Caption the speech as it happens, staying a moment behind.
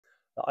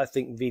I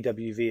think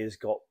VWV has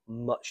got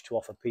much to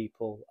offer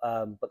people,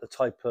 but the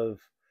type of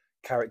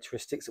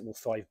characteristics that will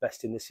thrive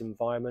best in this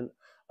environment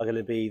are going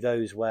to be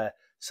those where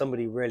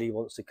somebody really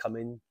wants to come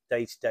in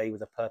day to day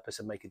with a purpose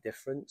and make a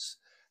difference.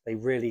 They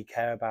really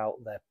care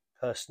about their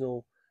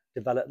personal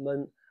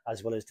development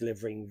as well as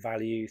delivering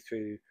value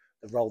through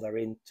the role they're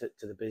in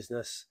to the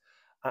business,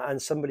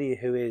 and somebody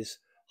who is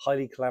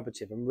highly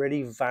collaborative and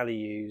really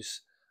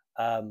values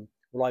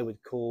what I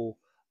would call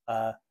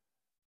uh,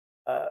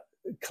 uh,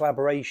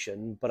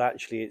 collaboration, but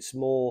actually it's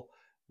more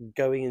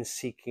going and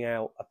seeking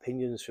out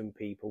opinions from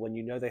people when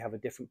you know they have a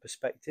different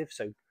perspective.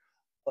 So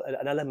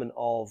an element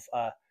of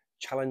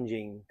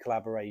challenging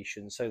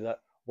collaboration so that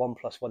 1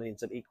 plus 1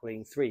 ends up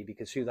equaling 3,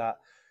 because through that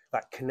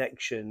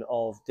connection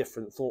of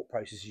different thought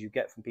processes you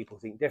get from people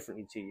who think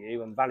differently to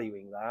you and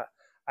valuing that,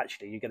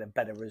 actually you get a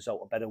better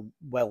result, a better,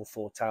 well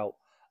thought out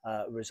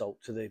result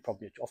to the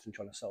problem you're often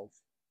trying to solve.